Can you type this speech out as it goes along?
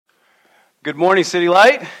Good morning, City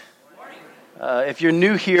Light. If you're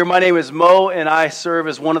new here, my name is Mo, and I serve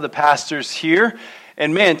as one of the pastors here.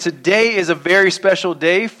 And man, today is a very special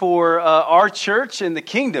day for our church and the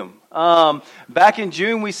kingdom. Back in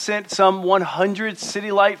June, we sent some 100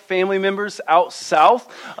 City Light family members out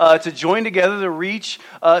south to join together to reach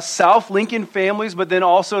South Lincoln families, but then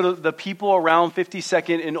also the people around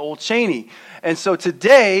 52nd and Old Cheney. And so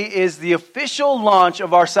today is the official launch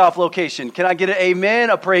of our South location. Can I get an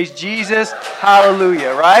amen, a praise Jesus,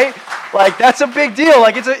 hallelujah, right? Like, that's a big deal.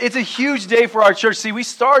 Like, it's a huge day for our church. See, we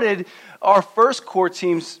started our first core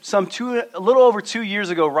teams a little over 2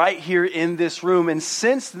 years ago right here in this room. And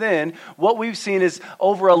since then, what we've seen is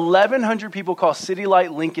over 1,100 people call City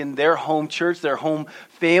Light Lincoln their home church, their home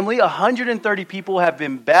family. 130 people have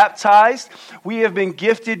been baptized. We have been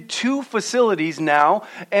gifted 2 facilities now.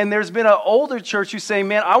 And there's been an older church who's saying,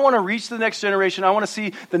 man, I want to reach the next generation. I want to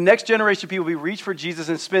see the next generation of people be reached for Jesus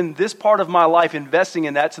and spend this part of my life investing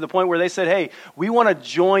in that, to the point where they said, hey, we want to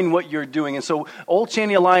join what you're doing. And so Old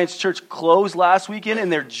Cheney Alliance Church closed last weekend,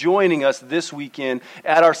 and they're joining us this weekend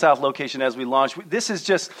at our South location as we launch. I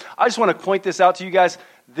just want to point this out to you guys.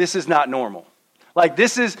 This is not normal. Like,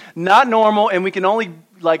 this is not normal, and we can only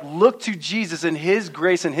look to Jesus and His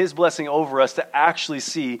grace and His blessing over us to actually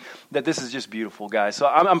see that this is just beautiful, guys. So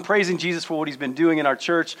I'm praising Jesus for what He's been doing in our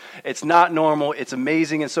church. It's not normal. It's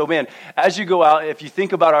amazing. And so, man, as you go out, if you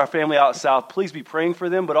think about our family out south, please be praying for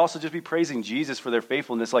them, but also just be praising Jesus for their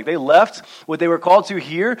faithfulness. Like, they left what they were called to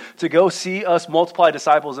here to go see us multiply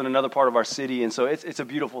disciples in another part of our city. And so it's a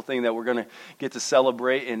beautiful thing that we're going to get to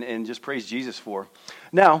celebrate and just praise Jesus for.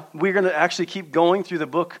 Now, we're going to actually keep going through the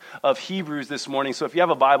book of Hebrews this morning. So if you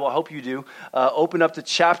have a Bible, I hope you do, open up to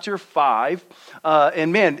chapter 5.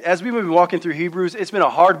 And man, as we've been walking through Hebrews, it's been a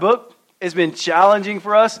hard book. It's been challenging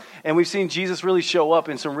for us, and we've seen Jesus really show up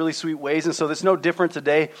in some really sweet ways. And so it's no different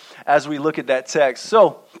today as we look at that text.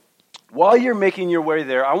 So while you're making your way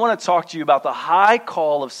there, I want to talk to you about the high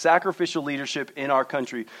call of sacrificial leadership in our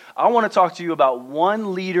country. I want to talk to you about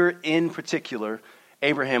one leader in particular,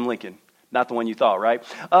 Abraham Lincoln. Not the one you thought, right?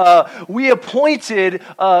 We appointed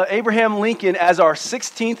Abraham Lincoln as our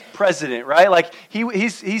 16th president, right? Like,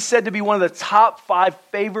 he's said to be one of the top 5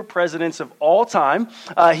 favorite presidents of all time.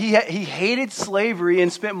 He hated slavery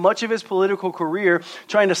and spent much of his political career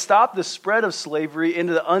trying to stop the spread of slavery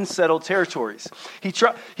into the unsettled territories.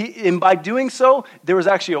 And by doing so, there was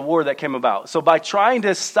actually a war that came about. So by trying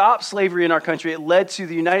to stop slavery in our country, it led to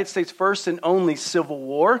the United States' first and only Civil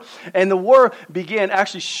War. And the war began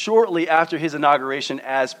actually shortly after his inauguration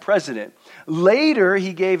as president. Later,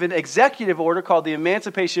 he gave an executive order called the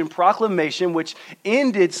Emancipation Proclamation, which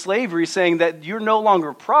ended slavery, saying that you're no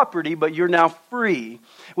longer property, but you're now free.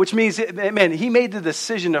 Which means, man, he made the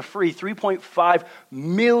decision to free 3.5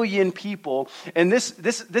 million people, and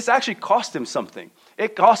this actually cost him something.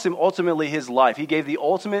 It cost him ultimately his life. He gave the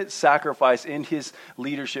ultimate sacrifice in his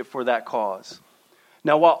leadership for that cause.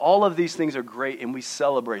 Now, while all of these things are great and we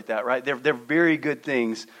celebrate that, right? They're very good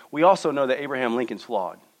things. We also know that Abraham Lincoln's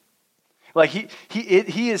flawed. Like,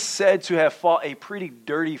 he is said to have fought a pretty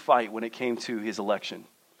dirty fight when it came to his election.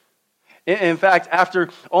 In fact, after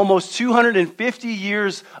almost 250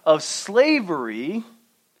 years of slavery,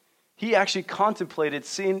 he actually contemplated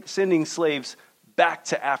sending slaves back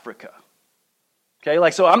to Africa.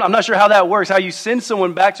 Okay, so I'm not sure how that works, how you send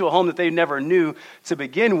someone back to a home that they never knew to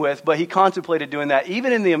begin with, but he contemplated doing that.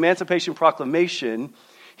 Even in the Emancipation Proclamation,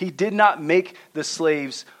 he did not make the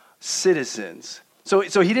slaves citizens. So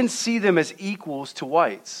he didn't see them as equals to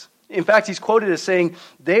whites. In fact, he's quoted as saying,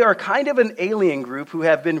 they are kind of an alien group who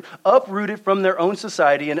have been uprooted from their own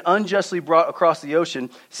society and unjustly brought across the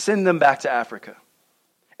ocean. Send them back to Africa.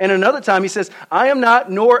 And another time he says, I am not,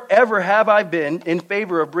 nor ever have I been, in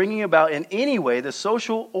favor of bringing about in any way the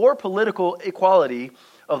social or political equality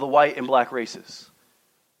of the white and black races.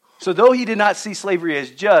 So though he did not see slavery as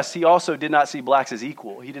just, he also did not see blacks as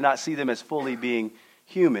equal. He did not see them as fully being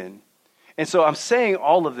human. And so I'm saying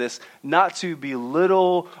all of this not to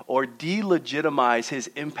belittle or delegitimize his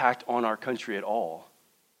impact on our country at all.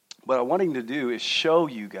 What I'm wanting to do is show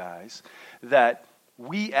you guys that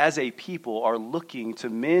we as a people are looking to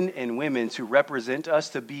men and women to represent us,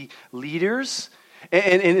 to be leaders.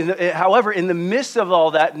 However, in the midst of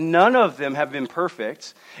all that, none of them have been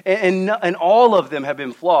perfect, and all of them have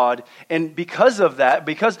been flawed. And because of that,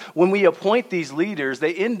 because when we appoint these leaders,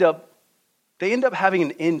 they end up having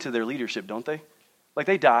an end to their leadership, don't they? Like,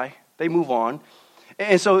 they die, they move on.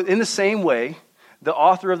 And so in the same way, the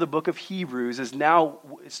author of the book of Hebrews is now,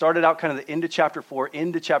 started out kind of the end of chapter 4,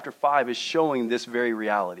 into chapter 5 is showing this very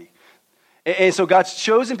reality. And so God's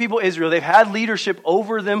chosen people, Israel, they've had leadership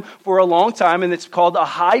over them for a long time, and it's called a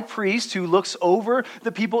high priest who looks over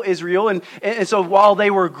the people Israel. And so while they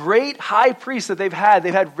were great high priests that they've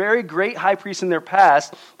had very great high priests in their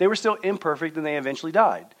past, they were still imperfect and they eventually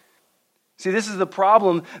died. See, this is the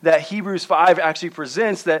problem that Hebrews 5 actually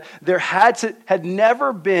presents, that there had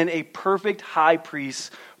never been a perfect high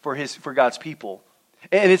priest for God's people.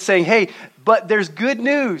 And it's saying, hey, but there's good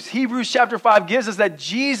news. Hebrews chapter 5 gives us that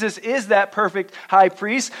Jesus is that perfect high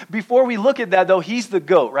priest. Before we look at that, though, he's the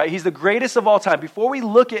GOAT, right? He's the greatest of all time. Before we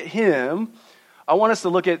look at him, I want us to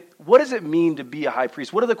look at what does it mean to be a high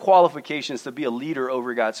priest? What are the qualifications to be a leader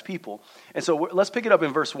over God's people? And so let's pick it up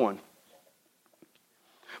in verse 1.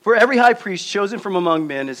 For every high priest chosen from among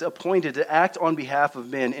men is appointed to act on behalf of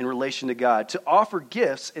men in relation to God, to offer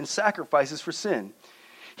gifts and sacrifices for sin.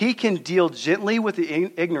 He can deal gently with the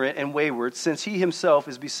ignorant and wayward, since he himself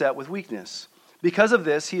is beset with weakness. Because of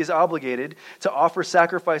this, he is obligated to offer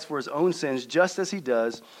sacrifice for his own sins, just as he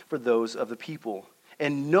does for those of the people.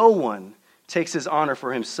 And no one takes his honor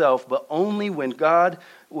for himself, but only when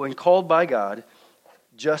called by God,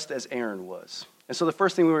 just as Aaron was. And so the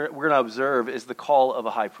first thing we're going to observe is the call of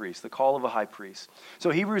a high priest, the call of a high priest. So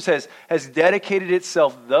Hebrews has dedicated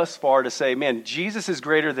itself thus far to say, man, Jesus is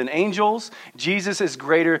greater than angels, Jesus is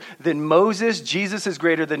greater than Moses, Jesus is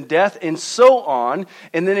greater than death, and so on.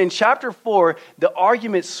 And then in chapter 4, the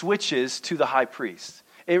argument switches to the high priest.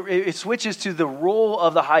 It switches to the role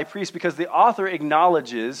of the high priest because the author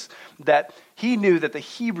acknowledges that he knew that the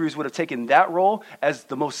Hebrews would have taken that role as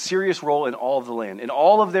the most serious role in all of the land. In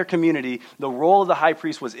all of their community, the role of the high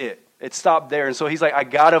priest was it. It stopped there. And so he's like, I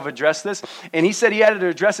got to address this. And he said he had to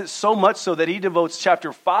address it so much so that he devotes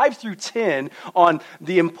chapter 5 through 10 on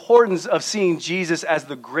the importance of seeing Jesus as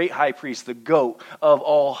the great high priest, the GOAT of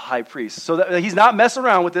all high priests. So that he's not messing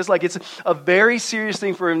around with this. Like, it's a very serious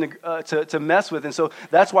thing for him to mess with. And so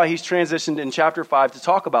that's why he's transitioned in chapter 5 to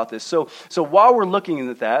talk about this. So while we're looking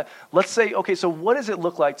at that, let's say, okay, so what does it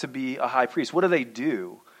look like to be a high priest? What do they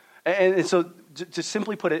do? And so to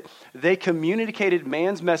simply put it, they communicated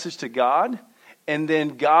man's message to God and then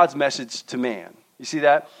God's message to man. You see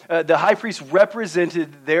that? The high priest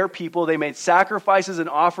represented their people. They made sacrifices and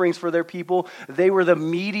offerings for their people. They were the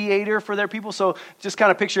mediator for their people. So just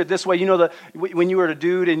kind of picture it this way. You know, when you were a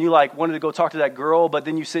dude and you like wanted to go talk to that girl, but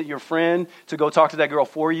then you sent your friend to go talk to that girl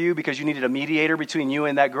for you because you needed a mediator between you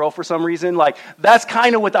and that girl for some reason. Like, that's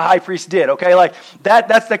kind of what the high priest did, okay? Like,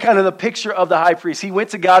 that's the kind of the picture of the high priest. He went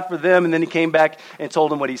to God for them, and then he came back and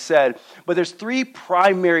told them what he said. But there's 3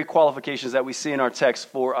 primary qualifications that we see in our text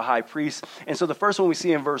for a high priest. And so the first one we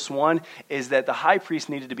see in verse 1 is that the high priest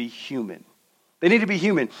needed to be human. They need to be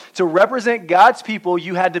human. To represent God's people,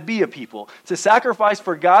 you had to be a people. To sacrifice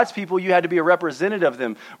for God's people, you had to be a representative of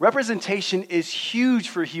them. Representation is huge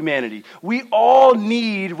for humanity. We all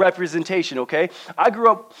need representation, okay? I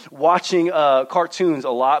grew up watching cartoons a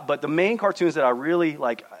lot, but the main cartoons that I really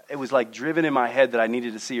like, it was like driven in my head that I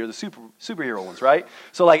needed to see are the superhero ones, right?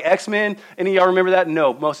 So like X-Men, any of y'all remember that?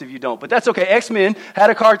 No, most of you don't, but that's okay. X-Men had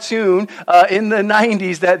a cartoon in the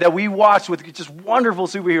 90s that we watched with just wonderful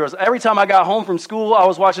superheroes. Every time I got home from school, I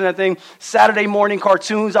was watching that thing. Saturday morning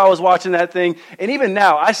cartoons, I was watching that thing. And even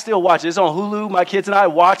now, I still watch it. It's on Hulu. My kids and I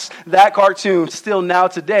watch that cartoon still now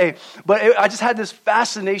today. But I just had this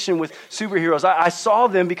fascination with superheroes. I saw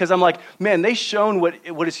them because I'm like, man, they shown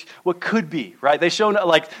what could be, right? They shown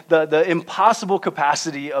like the impossible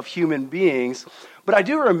capacity of human beings. But I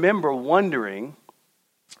do remember wondering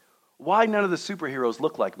why none of the superheroes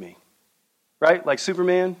look like me, right? Like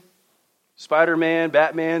Superman, Spider-Man,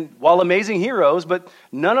 Batman, while amazing heroes, but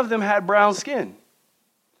none of them had brown skin.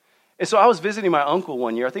 And so I was visiting my uncle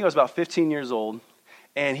one year. I think I was about 15 years old,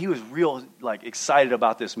 and he was real like excited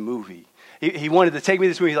about this movie. He wanted to take me to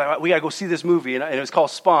this movie. He's like, we got to go see this movie, and it was called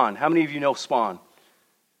Spawn. How many of you know Spawn?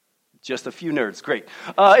 Just a few nerds. Great.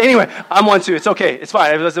 Anyway, I'm one too. It's okay. It's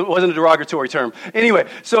fine. It wasn't a derogatory term. Anyway,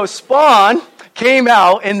 so Spawn came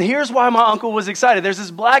out, and here's why my uncle was excited. There's this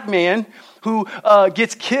black man who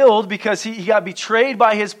gets killed because he got betrayed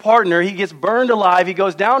by his partner. He gets burned alive. He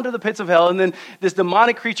goes down to the pits of hell, and then this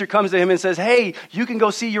demonic creature comes to him and says, hey, you can go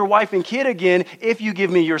see your wife and kid again if you give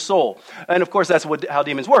me your soul. And of course, that's how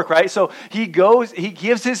demons work, right? So he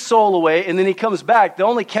gives his soul away, and then he comes back. The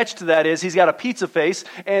only catch to that is he's got a pizza face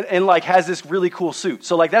and like has this really cool suit.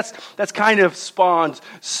 So like that's kind of Spawn's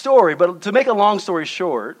story. But to make a long story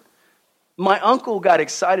short, my uncle got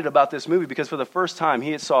excited about this movie because for the first time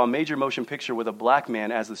he had saw a major motion picture with a black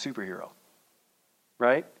man as the superhero,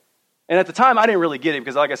 right? And at the time I didn't really get it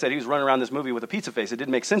because like I said, he was running around this movie with a pizza face. It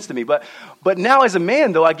didn't make sense to me. But now as a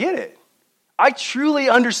man though, I get it. I truly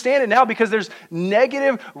understand it now because there's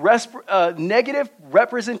negative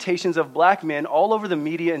representations of black men all over the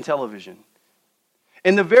media and television.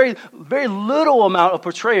 And the very, very little amount of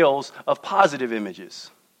portrayals of positive images.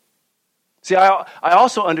 See, I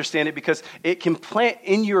also understand it because it can plant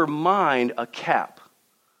in your mind a cap,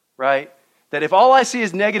 right? That if all I see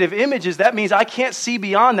is negative images, that means I can't see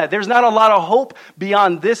beyond that. There's not a lot of hope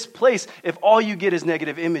beyond this place if all you get is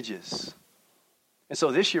negative images. And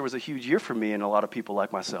so this year was a huge year for me and a lot of people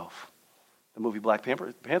like myself. The movie Black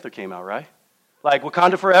Panther came out, right? Like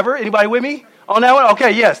Wakanda Forever? Anybody with me on that one?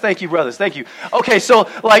 Okay, yes. Thank you, brothers. Thank you. Okay, so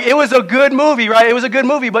like it was a good movie, right? It was a good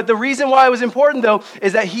movie. But the reason why it was important, though,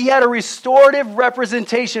 is that he had a restorative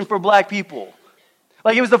representation for black people.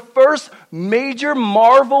 Like it was the first major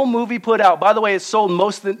Marvel movie put out. By the way, it sold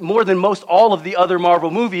more than most all of the other Marvel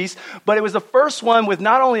movies. But it was the first one with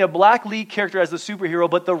not only a black lead character as the superhero,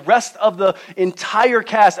 but the rest of the entire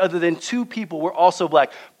cast, other than 2 people, were also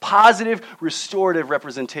black. Positive, restorative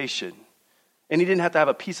representation. And he didn't have to have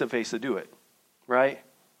a piece of face to do it, right?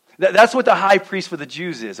 That's what the high priest for the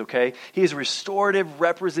Jews is, okay? He is restorative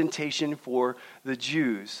representation for the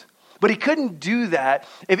Jews. But he couldn't do that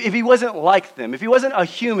if he wasn't like them. If he wasn't a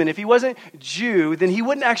human, if he wasn't Jew, then he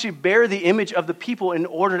wouldn't actually bear the image of the people in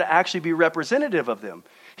order to actually be representative of them.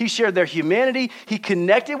 He shared their humanity, he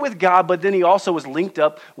connected with God, but then he also was linked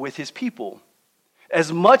up with his people.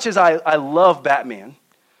 As much as I love Batman,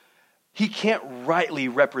 he can't rightly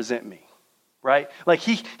represent me. Right? Like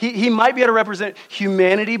he might be able to represent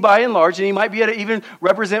humanity by and large, and he might be able to even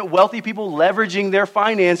represent wealthy people leveraging their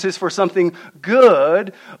finances for something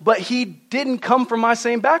good, but he didn't come from my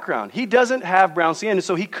same background. He doesn't have brown skin, and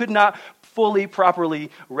so he could not fully,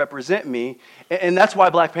 properly represent me, and that's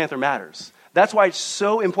why Black Panther matters. That's why it's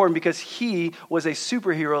so important, because he was a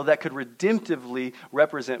superhero that could redemptively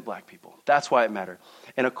represent black people. That's why it mattered.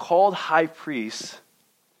 And a called high priest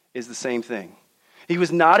is the same thing. He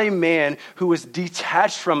was not a man who was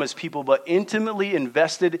detached from his people, but intimately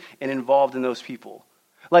invested and involved in those people.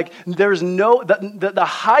 Like the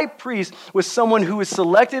high priest was someone who was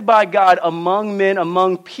selected by God among men,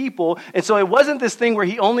 among people. And so it wasn't this thing where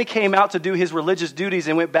he only came out to do his religious duties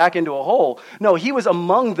and went back into a hole. No, he was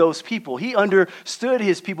among those people. He understood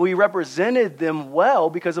his people. He represented them well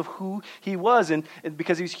because of who he was and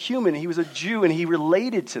because he was human. He was a Jew and he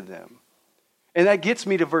related to them. And that gets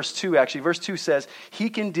me to verse 2, actually. Verse 2 says, he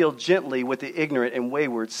can deal gently with the ignorant and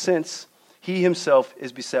wayward, since he himself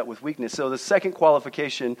is beset with weakness. So the second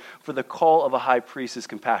qualification for the call of a high priest is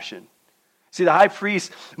compassion. See, the high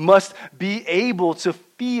priest must be able to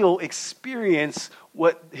experience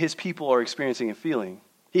what his people are experiencing and feeling.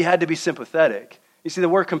 He had to be sympathetic. You see, the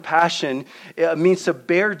word compassion means to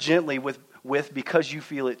bear gently with because you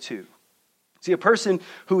feel it too. See, a person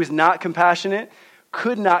who is not compassionate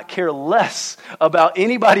could not care less about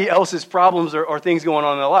anybody else's problems or things going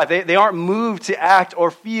on in their life. They aren't moved to act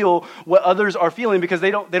or feel what others are feeling because they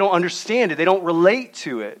don't understand it. They don't relate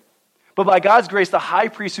to it. But by God's grace, the high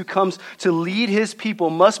priest who comes to lead his people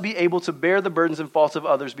must be able to bear the burdens and faults of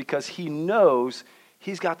others because he knows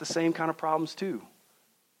he's got the same kind of problems too.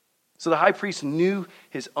 So the high priest knew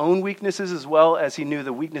his own weaknesses as well as he knew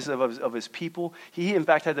the weaknesses of his people. He, in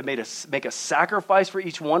fact, had to make a sacrifice for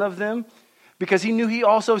each one of them, because he knew he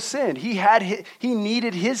also sinned. He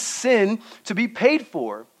needed his sin to be paid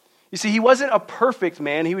for. You see, he wasn't a perfect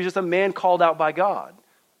man. He was just a man called out by God.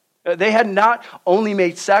 They had not only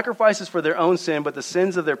made sacrifices for their own sin, but the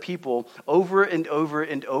sins of their people over and over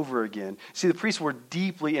and over again. See, the priests were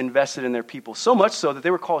deeply invested in their people, so much so that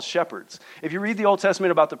they were called shepherds. If you read the Old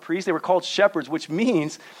Testament about the priests, they were called shepherds, which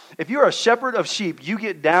means if you're a shepherd of sheep, you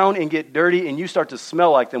get down and get dirty and you start to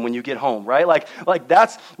smell like them when you get home, right? Like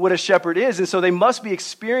that's what a shepherd is. And so they must be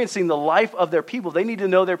experiencing the life of their people. They need to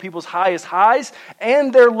know their people's highest highs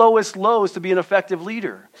and their lowest lows to be an effective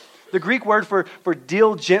leader. The Greek word for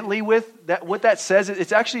deal gently with, what that says,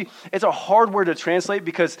 it's a hard word to translate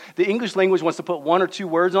because the English language wants to put 1 or 2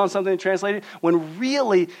 words on something and translate it, when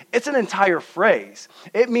really it's an entire phrase.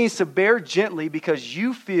 It means to bear gently because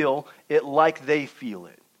you feel it like they feel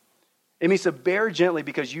it. It means to bear gently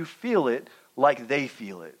because you feel it like they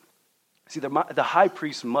feel it. See, the high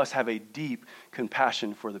priest must have a deep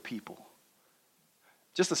compassion for the people.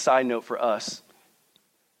 Just a side note for us.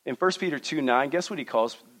 In 1 Peter 2:9, guess what he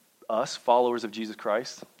calls us, followers of Jesus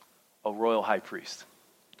Christ? A royal high priest.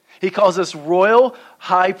 He calls us royal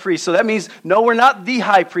high priest. So that means, no, we're not the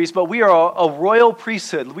high priest, but we are a royal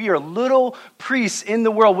priesthood. We are little priests in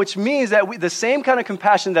the world, which means that the same kind of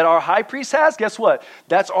compassion that our high priest has, guess what?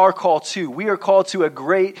 That's our call too. We are called to a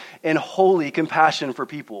great and holy compassion for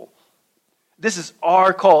people. This is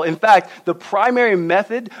our call. In fact, the primary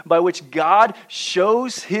method by which God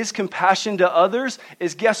shows his compassion to others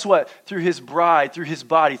is, guess what? Through his bride, through his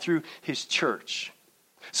body, through his church.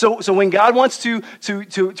 So when God wants to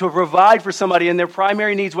provide for somebody in their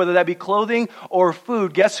primary needs, whether that be clothing or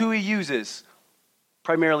food, guess who he uses?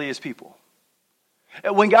 Primarily his people.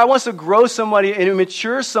 When God wants to grow somebody and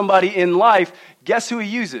mature somebody in life, guess who he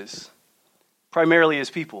uses? Primarily his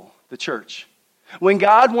people, the church. When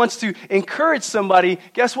God wants to encourage somebody,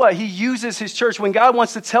 guess what? He uses his church. When God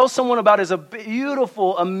wants to tell someone about his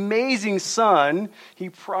beautiful, amazing son, he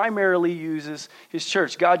primarily uses his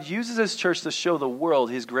church. God uses his church to show the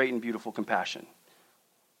world his great and beautiful compassion.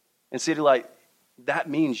 And City Light, that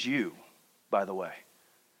means you, by the way.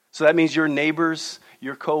 So that means your neighbors,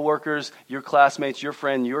 your coworkers, your classmates, your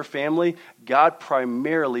friend, your family. God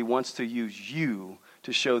primarily wants to use you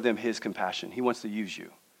to show them his compassion. He wants to use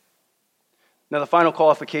you. Now, the final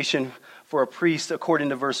qualification for a priest, according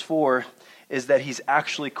to verse 4, is that he's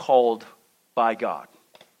actually called by God.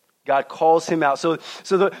 God calls him out. So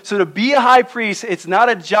to be a high priest, it's not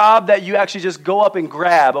a job that you actually just go up and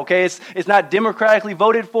grab, okay? It's not democratically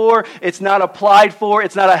voted for. It's not applied for.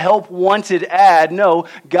 It's not a help wanted ad. No,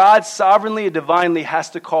 God sovereignly and divinely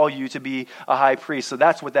has to call you to be a high priest. So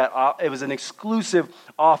that's what it was, an exclusive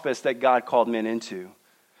office that God called men into.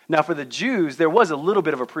 Now, for the Jews, there was a little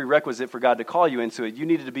bit of a prerequisite for God to call you into it. You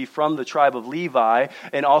needed to be from the tribe of Levi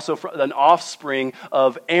and also an offspring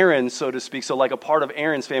of Aaron, so to speak. So like a part of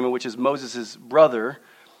Aaron's family, which is Moses' brother.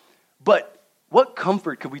 But what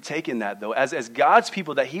comfort could we take in that, though, as God's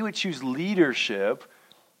people, that he would choose leadership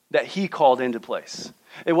that he called into place?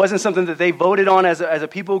 It wasn't something that they voted on as a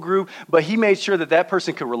people group, but he made sure that that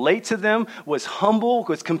person could relate to them, was humble,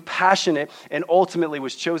 was compassionate, and ultimately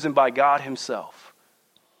was chosen by God himself.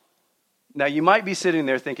 Now, you might be sitting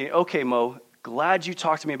there thinking, okay, Mo, glad you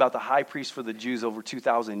talked to me about the high priest for the Jews over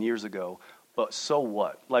 2,000 years ago, but so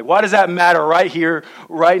what? Like, why does that matter right here,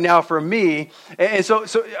 right now for me? And so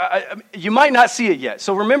you might not see it yet.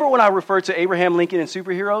 So remember when I referred to Abraham Lincoln and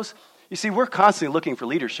superheroes? You see, we're constantly looking for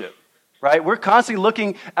leadership, right? We're constantly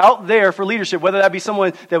looking out there for leadership, whether that be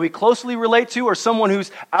someone that we closely relate to or someone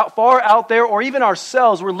who's far out there, or even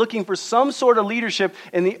ourselves. We're looking for some sort of leadership,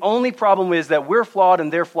 and the only problem is that we're flawed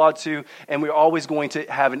and they're flawed too, and we're always going to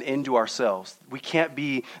have an end to ourselves. We can't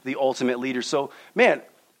be the ultimate leader. So, man,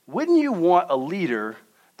 wouldn't you want a leader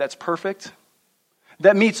that's perfect,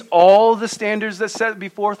 that meets all the standards that's set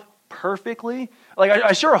before perfectly? Like,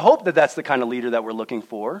 I sure hope that that's the kind of leader that we're looking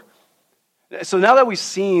for. So now that we've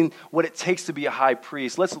seen what it takes to be a high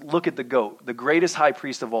priest, let's look at the GOAT, the greatest high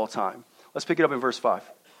priest of all time. Let's pick it up in verse 5.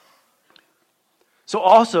 So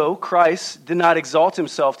also Christ did not exalt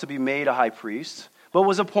himself to be made a high priest, but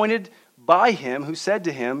was appointed by him who said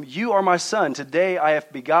to him, "You are my son, today I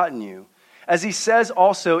have begotten you." As he says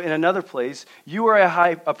also in another place, "You are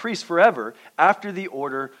a priest forever, after the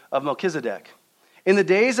order of Melchizedek." In the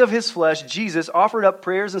days of his flesh, Jesus offered up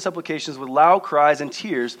prayers and supplications with loud cries and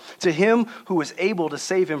tears to him who was able to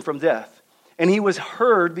save him from death. And he was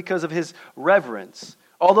heard because of his reverence.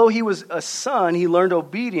 Although he was a son, he learned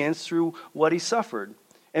obedience through what he suffered.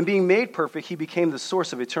 And being made perfect, he became the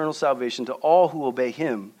source of eternal salvation to all who obey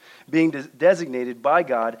him, being designated by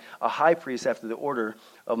God a high priest after the order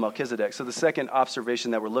of Melchizedek. So the second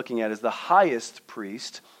observation that we're looking at is the highest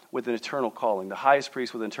priest with an eternal calling, the highest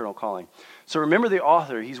priest with an eternal calling. So remember the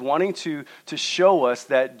author, he's wanting to show us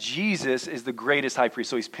that Jesus is the greatest high priest.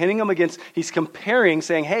 So he's pinning him against, he's comparing,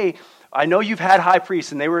 saying, hey, I know you've had high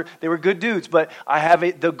priests and they were good dudes, but I have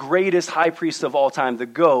the greatest high priest of all time, the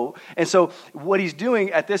GOAT. And so what he's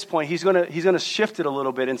doing at this point, he's gonna shift it a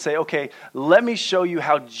little bit and say, okay, let me show you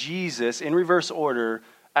how Jesus, in reverse order,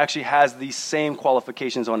 actually has these same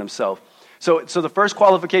qualifications on himself. So the first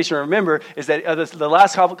qualification, remember, is that the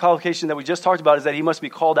last qualification that we just talked about is that he must be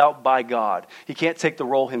called out by God. He can't take the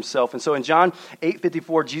role himself. And so in John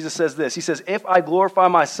 8:54, Jesus says this. He says, "If I glorify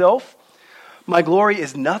myself, my glory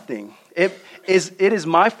is nothing. It is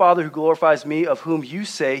my Father who glorifies me, of whom you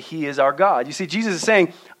say he is our God." You see, Jesus is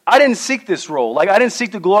saying, I didn't seek this role. Like, I didn't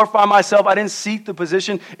seek to glorify myself. I didn't seek the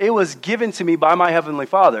position. It was given to me by my heavenly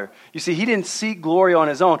Father. You see, he didn't seek glory on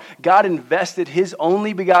his own. God invested his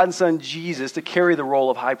only begotten son, Jesus, to carry the role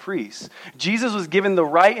of high priest. Jesus was given the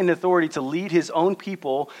right and authority to lead his own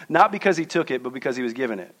people, not because he took it, but because he was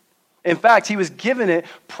given it. In fact, he was given it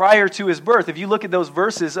prior to his birth. If you look at those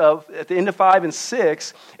verses at the end of 5 and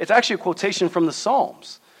 6, it's actually a quotation from the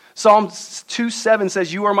Psalms. Psalm 2:7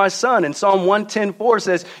 says, "You are my son." And Psalm 110:4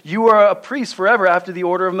 says, "You are a priest forever after the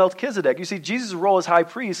order of Melchizedek." You see, Jesus' role as high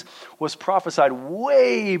priest was prophesied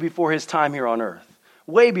way before his time here on earth.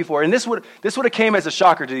 Way before. And this would have came as a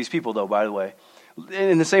shocker to these people, though, by the way.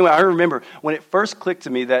 In the same way, I remember when it first clicked to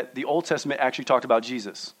me that the Old Testament actually talked about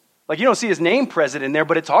Jesus. Like, you don't see his name present in there,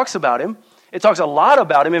 but it talks about him. It talks a lot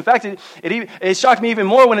about him. In fact, it shocked me even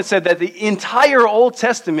more when it said that the entire Old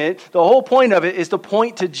Testament, the whole point of it is to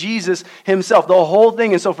point to Jesus himself, the whole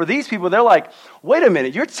thing. And so for these people, they're like, wait a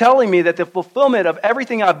minute, you're telling me that the fulfillment of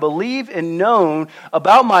everything I believe and known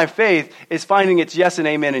about my faith is finding its yes and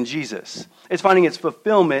amen in Jesus. It's finding its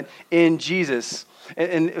fulfillment in Jesus.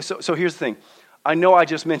 And so here's the thing. I know I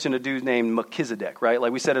just mentioned a dude named Melchizedek, right?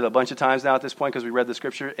 Like we said it a bunch of times now at this point because we read the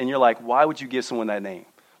scripture, and you're like, why would you give someone that name?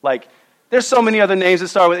 Like, there's so many other names that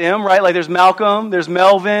start with M, right? Like there's Malcolm, there's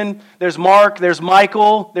Melvin, there's Mark, there's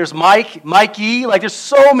Michael, there's Mike, Mikey. Like there's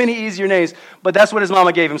so many easier names, but that's what his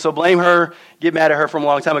mama gave him. So blame her, get mad at her from a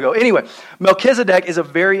long time ago. Anyway, Melchizedek is a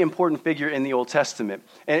very important figure in the Old Testament.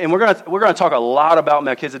 And we're gonna talk a lot about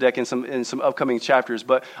Melchizedek in some upcoming chapters,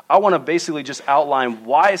 but I want to basically just outline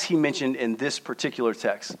why is he mentioned in this particular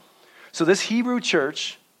text. So this Hebrew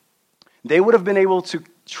church, they would have been able to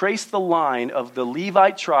trace the line of the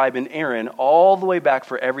Levite tribe and Aaron all the way back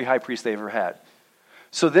for every high priest they ever had.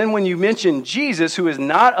 So then when you mention Jesus, who is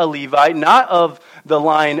not a Levite, not of the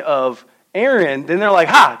line of Aaron, then they're like,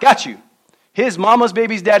 ha, got you. His mama's,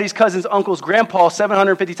 baby's, daddy's, cousin's, uncle's, grandpa,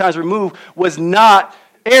 750 times removed, was not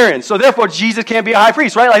Aaron. So therefore, Jesus can't be a high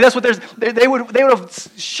priest, right? Like that's what they would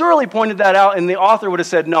have surely pointed that out, and the author would have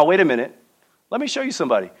said, no, wait a minute. Let me show you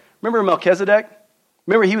somebody. Remember Melchizedek?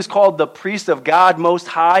 Remember, he was called the priest of God Most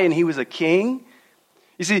High, and he was a king.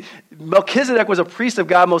 You see, Melchizedek was a priest of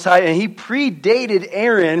God Most High, and he predated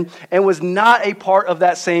Aaron and was not a part of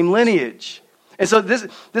that same lineage. And so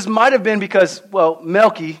this might have been because, well,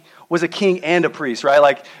 Melchi was a king and a priest, right?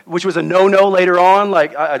 Like, which was a no-no later on.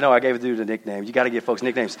 Like, I know I gave a dude a nickname. You got to give folks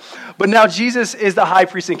nicknames. But now Jesus is the high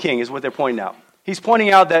priest and king, is what they're pointing out. He's pointing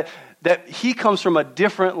out that he comes from a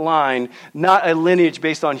different line, not a lineage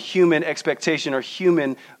based on human expectation or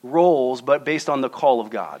human roles, but based on the call of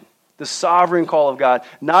God. The sovereign call of God,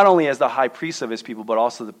 not only as the high priest of his people, but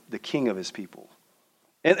also the king of his people.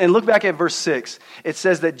 And look back at verse 6. It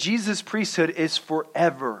says that Jesus' priesthood is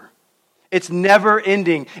forever. It's never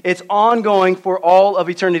ending. It's ongoing for all of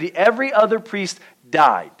eternity. Every other priest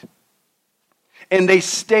died. And they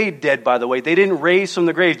stayed dead, by the way. They didn't raise from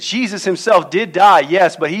the grave. Jesus himself did die,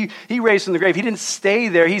 yes, but he raised from the grave. He didn't stay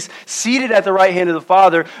there. He's seated at the right hand of the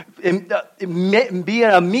Father, being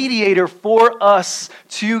a mediator for us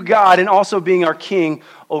to God and also being our king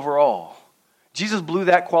over all. Jesus blew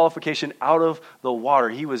that qualification out of the water.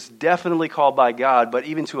 He was definitely called by God, but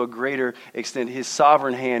even to a greater extent, his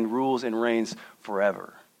sovereign hand rules and reigns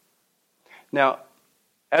forever. Now,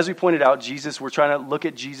 as we pointed out, we're trying to look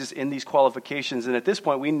at Jesus in these qualifications, and at this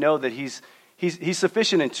point, we know that he's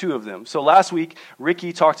sufficient in two of them. So last week,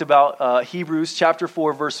 Ricky talked about Hebrews chapter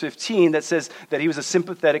 4, verse 15, that says that he was a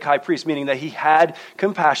sympathetic high priest, meaning that he had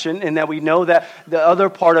compassion, and that we know that the other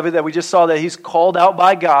part of it that we just saw, that he's called out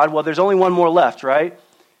by God. Well, there's only one more left, right?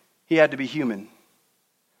 He had to be human.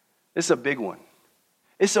 This is a big one.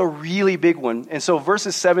 It's a really big one. And so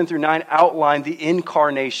verses 7 through 9 outline the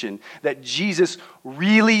incarnation, that Jesus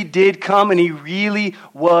really did come and he really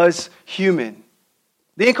was human.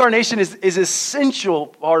 The incarnation is essential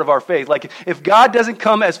part of our faith. Like, if God doesn't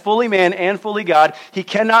come as fully man and fully God, he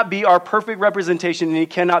cannot be our perfect representation and he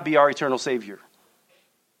cannot be our eternal Savior.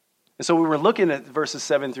 And so when we're looking at verses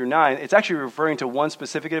 7 through 9, it's actually referring to one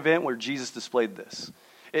specific event where Jesus displayed this.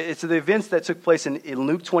 It's the events that took place in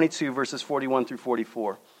Luke 22, verses 41 through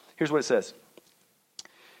 44. Here's what it says.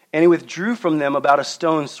 And he withdrew from them about a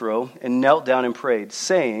stone's throw and knelt down and prayed,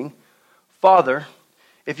 saying, Father,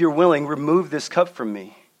 if you're willing, remove this cup from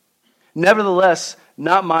me. Nevertheless,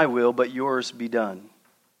 not my will, but yours be done.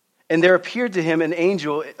 And there appeared to him an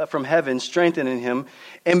angel from heaven, strengthening him.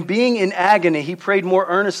 And being in agony, he prayed more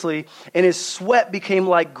earnestly, and his sweat became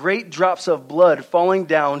like great drops of blood falling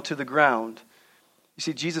down to the ground. You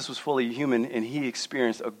see, Jesus was fully human, and he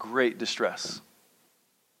experienced a great distress.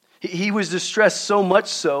 He was distressed so much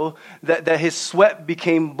so that his sweat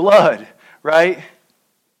became blood, right?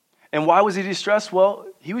 And why was he distressed? Well,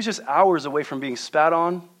 he was just hours away from being spat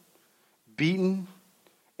on, beaten,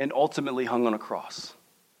 and ultimately hung on a cross.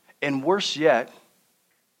 And worse yet,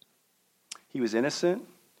 he was innocent,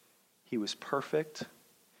 he was perfect,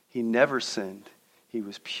 he never sinned, he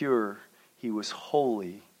was pure, he was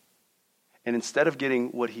holy. And instead of getting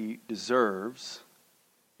what he deserves,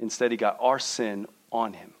 instead he got our sin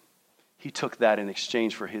on him. He took that in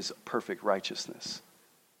exchange for his perfect righteousness.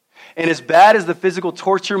 And as bad as the physical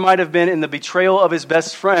torture might have been in the betrayal of his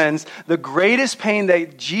best friends, the greatest pain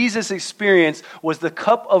that Jesus experienced was the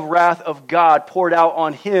cup of wrath of God poured out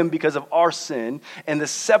on him because of our sin and the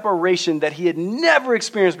separation that he had never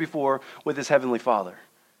experienced before with his heavenly Father.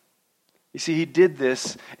 You see, he did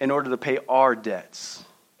this in order to pay our debts.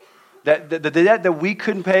 The debt that we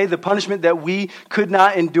couldn't pay, the punishment that we could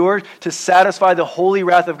not endure to satisfy the holy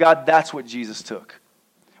wrath of God, that's what Jesus took.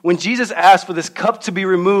 When Jesus asked for this cup to be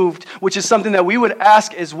removed, which is something that we would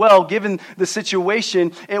ask as well, given the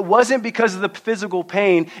situation, it wasn't because of the physical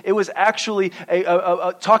pain. It was actually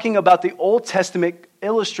talking about the Old Testament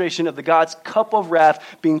illustration of the God's cup of wrath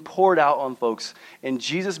being poured out on folks. And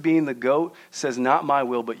Jesus, being the goat, says, not my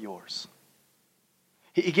will, but yours.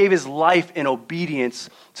 He gave his life in obedience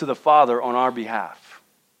to the Father on our behalf.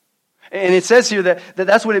 And it says here that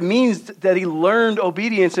that's what it means that he learned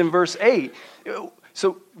obedience in verse 8.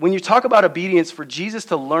 So when you talk about obedience, for Jesus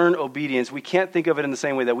to learn obedience, we can't think of it in the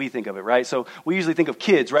same way that we think of it, right? So we usually think of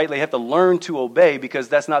kids, right? They have to learn to obey because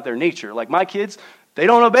that's not their nature. Like my kids, they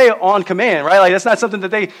don't obey on command, right? Like that's not something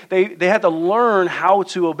that they have to learn how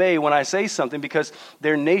to obey when I say something because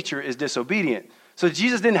their nature is disobedient. So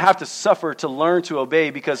Jesus didn't have to suffer to learn to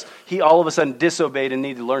obey because he all of a sudden disobeyed and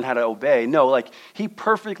needed to learn how to obey. No, like he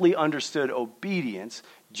perfectly understood obedience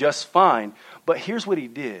just fine. But here's what he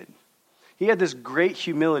did. He had this great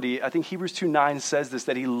humility. I think Hebrews 2:9 says this,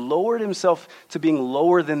 that he lowered himself to being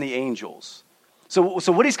lower than the angels. So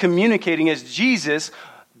what he's communicating is Jesus,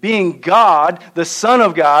 being God, the Son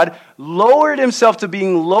of God, lowered himself to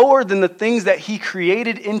being lower than the things that he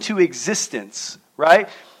created into existence, right?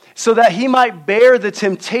 So that he might bear the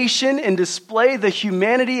temptation and display the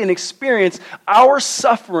humanity and experience our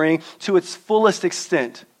suffering to its fullest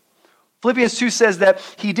extent. Philippians 2 says that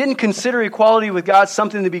he didn't consider equality with God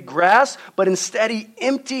something to be grasped, but instead he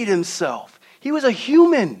emptied himself. He was a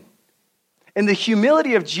human. And the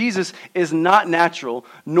humility of Jesus is not natural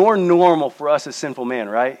nor normal for us as sinful man,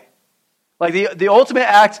 right? Like the ultimate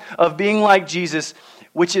act of being like Jesus,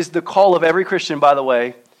 which is the call of every Christian, by the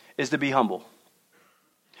way, is to be humble.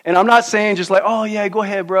 And I'm not saying just like, oh yeah, go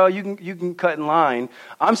ahead, bro, you can cut in line.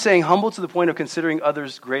 I'm saying humble to the point of considering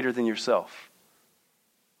others greater than yourself.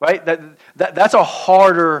 Right? That's a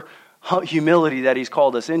harder humility that he's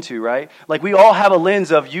called us into, right? Like we all have a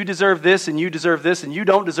lens of you deserve this and you deserve this and you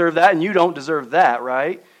don't deserve that and you don't deserve that,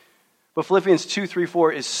 right? But Philippians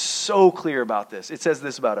 2:3-4 is so clear about this. It says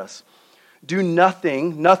this about us. Do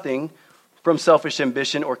nothing from selfish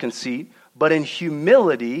ambition or conceit, but in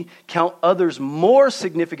humility count others more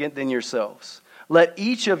significant than yourselves. Let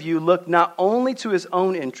each of you look not only to his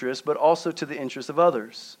own interest, but also to the interest of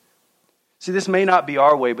others. See, this may not be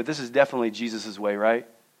our way, but this is definitely Jesus' way, right?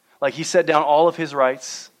 Like he set down all of his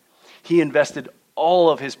rights. He invested all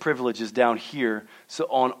of his privileges down here so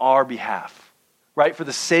on our behalf, right? For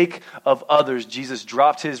the sake of others, Jesus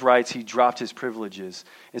dropped his rights. He dropped his privileges.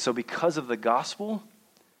 And so because of the gospel,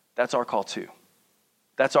 that's our call too.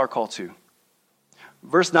 That's our call too.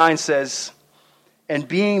 Verse 9 says, and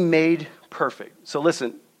being made perfect. So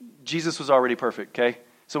listen, Jesus was already perfect, okay?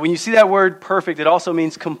 So when you see that word perfect, it also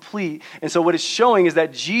means complete. And so what it's showing is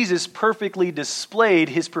that Jesus perfectly displayed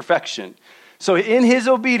his perfection. So in his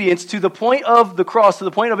obedience to the point of the cross, to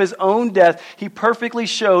the point of his own death, he perfectly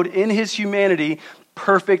showed in his humanity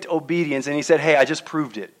perfect obedience. And he said, hey, I just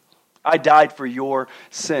proved it. I died for your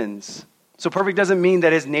sins. So perfect doesn't mean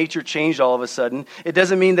that his nature changed all of a sudden. It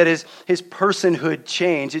doesn't mean that his personhood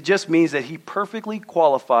changed. It just means that he perfectly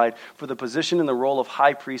qualified for the position and the role of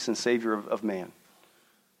high priest and savior of man.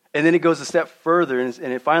 And then it goes a step further, and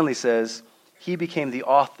it finally says, he became the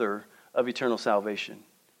author of eternal salvation.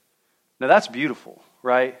 Now that's beautiful,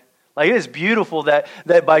 right? Like it is beautiful that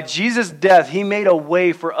by Jesus' death, he made a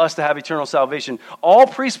way for us to have eternal salvation. All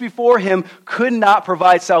priests before him could not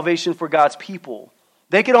provide salvation for God's people.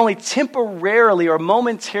 They could only temporarily or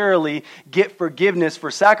momentarily get forgiveness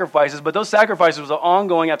for sacrifices, but those sacrifices were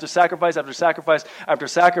ongoing after sacrifice after sacrifice after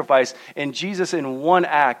sacrifice, and Jesus in one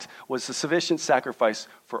act was the sufficient sacrifice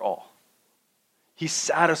for all. He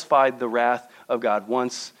satisfied the wrath of God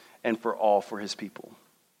once and for all for his people.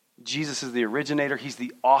 Jesus is the originator. He's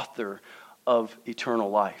the author of eternal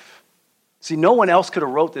life. See, no one else could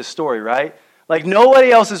have wrote this story, right? Like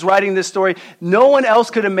nobody else is writing this story. No one else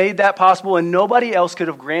could have made that possible, and nobody else could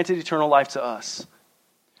have granted eternal life to us.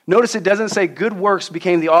 Notice it doesn't say good works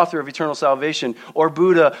became the author of eternal salvation, or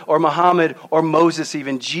Buddha, or Muhammad, or Moses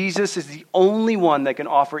even. Jesus is the only one that can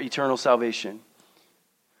offer eternal salvation.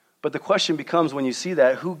 But the question becomes, when you see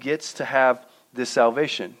that, who gets to have this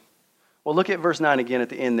salvation? Well, look at verse 9 again at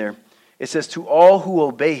the end there. It says, to all who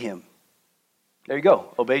obey him. There you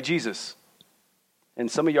go, obey Jesus. And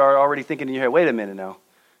some of y'all are already thinking in your head, wait a minute now.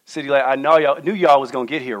 City Light, I know y'all knew y'all was going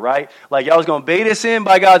to get here, right? Like y'all was going to bait us in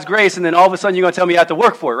by God's grace, and then all of a sudden you're going to tell me I have to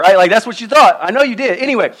work for it, right? Like that's what you thought. I know you did.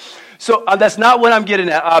 Anyway, so that's not what I'm getting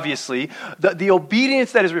at, obviously. The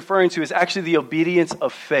obedience that is referring to is actually the obedience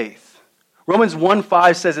of faith. Romans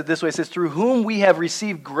 1:5 says it this way. It says, through whom we have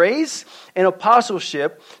received grace and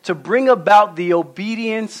apostleship to bring about the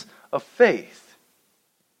obedience of faith.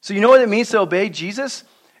 So you know what it means to obey Jesus?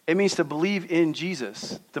 It means to believe in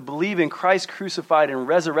Jesus, to believe in Christ crucified and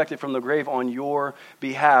resurrected from the grave on your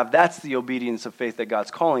behalf. That's the obedience of faith that God's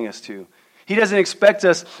calling us to. He doesn't expect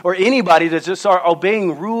us or anybody to just start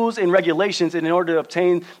obeying rules and regulations in order to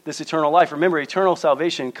obtain this eternal life. Remember, eternal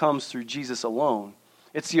salvation comes through Jesus alone.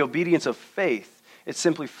 It's the obedience of faith. It's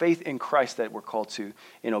simply faith in Christ that we're called to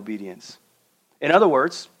in obedience. In other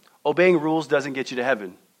words, obeying rules doesn't get you to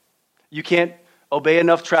heaven. You can't obey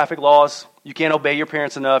enough traffic laws. You can't obey your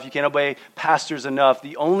parents enough. You can't obey pastors enough.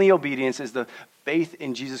 The only obedience is the faith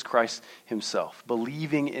in Jesus Christ himself,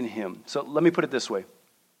 believing in him. So let me put it this way.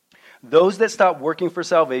 Those that stop working for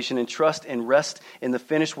salvation and trust and rest in the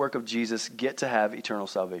finished work of Jesus get to have eternal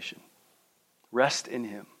salvation. Rest in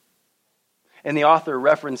him. And the author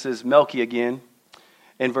references Melchi again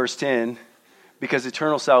in verse 10 because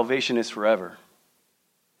eternal salvation is forever.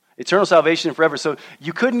 Eternal salvation forever. So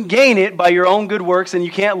you couldn't gain it by your own good works, and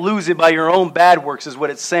you can't lose it by your own bad works, is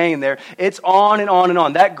what it's saying there. It's on and on and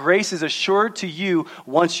on. That grace is assured to you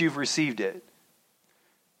once you've received it.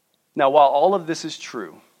 Now, while all of this is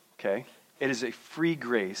true, okay, it is a free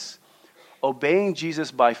grace. Obeying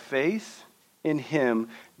Jesus by faith in him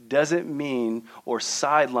doesn't mean or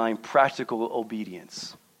sideline practical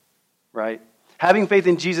obedience, right? Having faith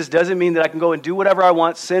in Jesus doesn't mean that I can go and do whatever I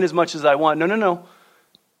want, sin as much as I want. No.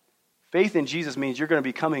 Faith in Jesus means you're going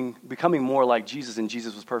to becoming more like Jesus, and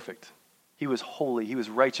Jesus was perfect. He was holy. He was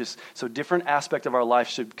righteous. So different aspect of our life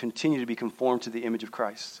should continue to be conformed to the image of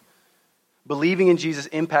Christ. Believing in Jesus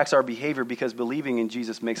impacts our behavior because believing in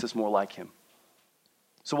Jesus makes us more like him.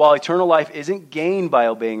 So while eternal life isn't gained by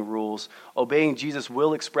obeying rules, obeying Jesus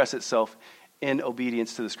will express itself in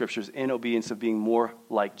obedience to the scriptures, in obedience of being more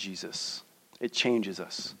like Jesus. It changes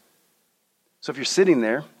us. So if you're sitting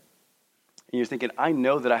there and you're thinking, I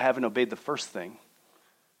know that I haven't obeyed the first thing,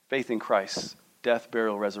 faith in Christ, death,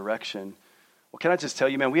 burial, resurrection. Well, can I just tell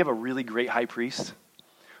you, man, we have a really great high priest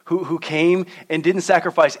who came and didn't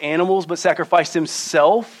sacrifice animals, but sacrificed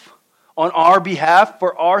himself on our behalf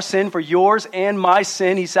for our sin, for yours and my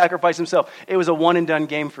sin. He sacrificed himself. It was a one and done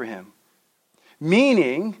game for him.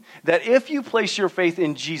 Meaning that if you place your faith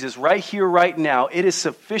in Jesus right here, right now, it is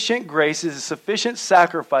sufficient grace, it is sufficient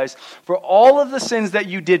sacrifice for all of the sins that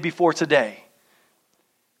you did before today,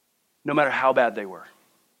 no matter how bad they were.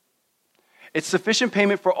 It's sufficient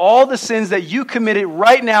payment for all the sins that you committed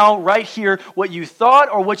right now, right here, what you thought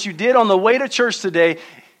or what you did on the way to church today.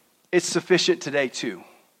 It's sufficient today too.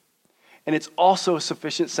 And it's also a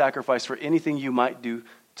sufficient sacrifice for anything you might do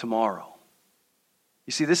tomorrow.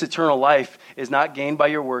 You see, this eternal life is not gained by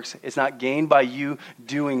your works. It's not gained by you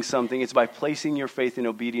doing something. It's by placing your faith in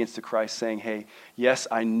obedience to Christ, saying, hey, yes,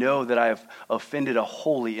 I know that I have offended a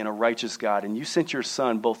holy and a righteous God, and you sent your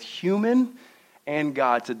son, both human and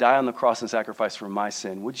God, to die on the cross and sacrifice for my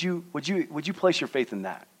sin. Would you place your faith in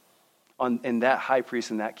that, in that high priest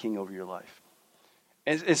and that king over your life?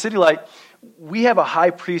 In City Light, we have a high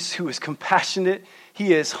priest who is compassionate,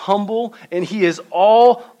 he is humble, and he is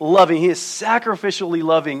all loving. He is sacrificially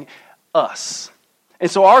loving us. And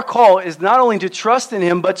so our call is not only to trust in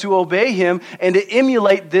him, but to obey him and to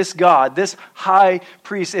emulate this God, this high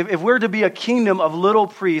priest. If we're to be a kingdom of little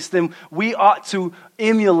priests, then we ought to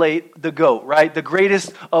emulate the GOAT, right? The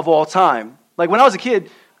greatest of all time. Like when I was a kid,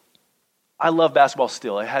 I love basketball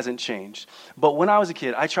still. It hasn't changed. But when I was a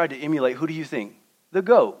kid, I tried to emulate, who do you think? The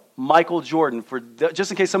GOAT, Michael Jordan.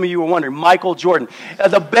 Just in case some of you were wondering, Michael Jordan,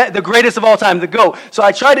 the greatest of all time, the GOAT. So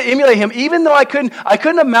I tried to emulate him, even though I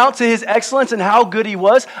couldn't amount to his excellence and how good he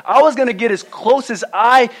was. I was going to get as close as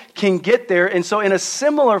I can get there. And so in a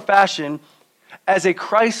similar fashion, as a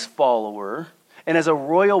Christ follower and as a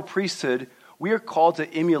royal priesthood, we are called to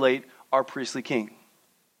emulate our priestly king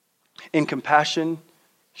in compassion,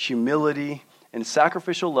 humility, and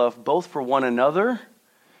sacrificial love, both for one another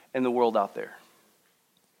and the world out there.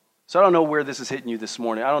 So I don't know where this is hitting you this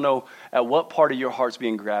morning. I don't know at what part of your heart's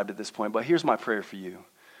being grabbed at this point, but here's my prayer for you.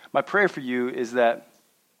 My prayer for you is that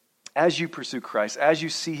as you pursue Christ, as you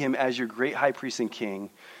see him as your great high priest and king,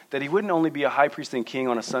 that he wouldn't only be a high priest and king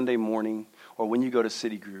on a Sunday morning or when you go to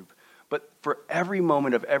City Group, but for every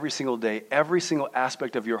moment of every single day, every single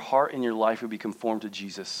aspect of your heart and your life would be conformed to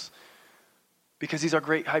Jesus. Because he's our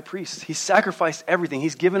great high priest. He sacrificed everything.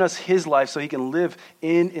 He's given us his life so he can live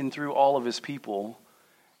in and through all of his people.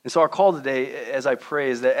 And so our call today, as I pray,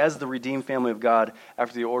 is that as the redeemed family of God,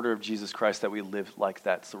 after the order of Jesus Christ, that we live like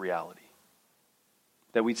that's the reality.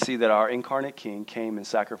 That we'd see that our incarnate King came and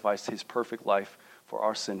sacrificed his perfect life for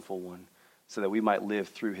our sinful one, so that we might live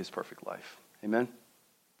through his perfect life. Amen?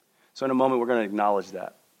 So in a moment, we're going to acknowledge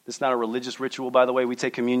that. It's not a religious ritual, by the way. We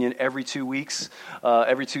take communion every 2 weeks,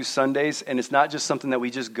 every 2 Sundays, and it's not just something that we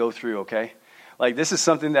just go through, okay? Like, this is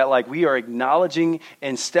something that, like, we are acknowledging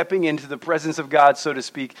and stepping into the presence of God, so to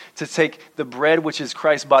speak, to take the bread, which is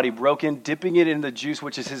Christ's body broken, dipping it in the juice,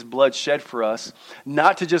 which is his blood shed for us,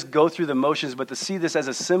 not to just go through the motions, but to see this as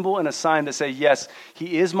a symbol and a sign to say, yes,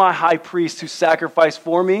 he is my high priest who sacrificed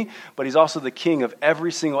for me, but he's also the king of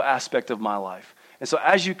every single aspect of my life. And so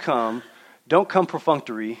as you come, don't come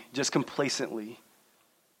perfunctory, just complacently,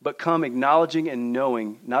 but come acknowledging and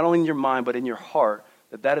knowing, not only in your mind, but in your heart,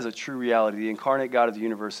 that that is a true reality. The incarnate God of the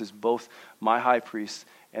universe is both my high priest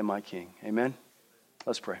and my king. Amen?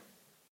 Let's pray.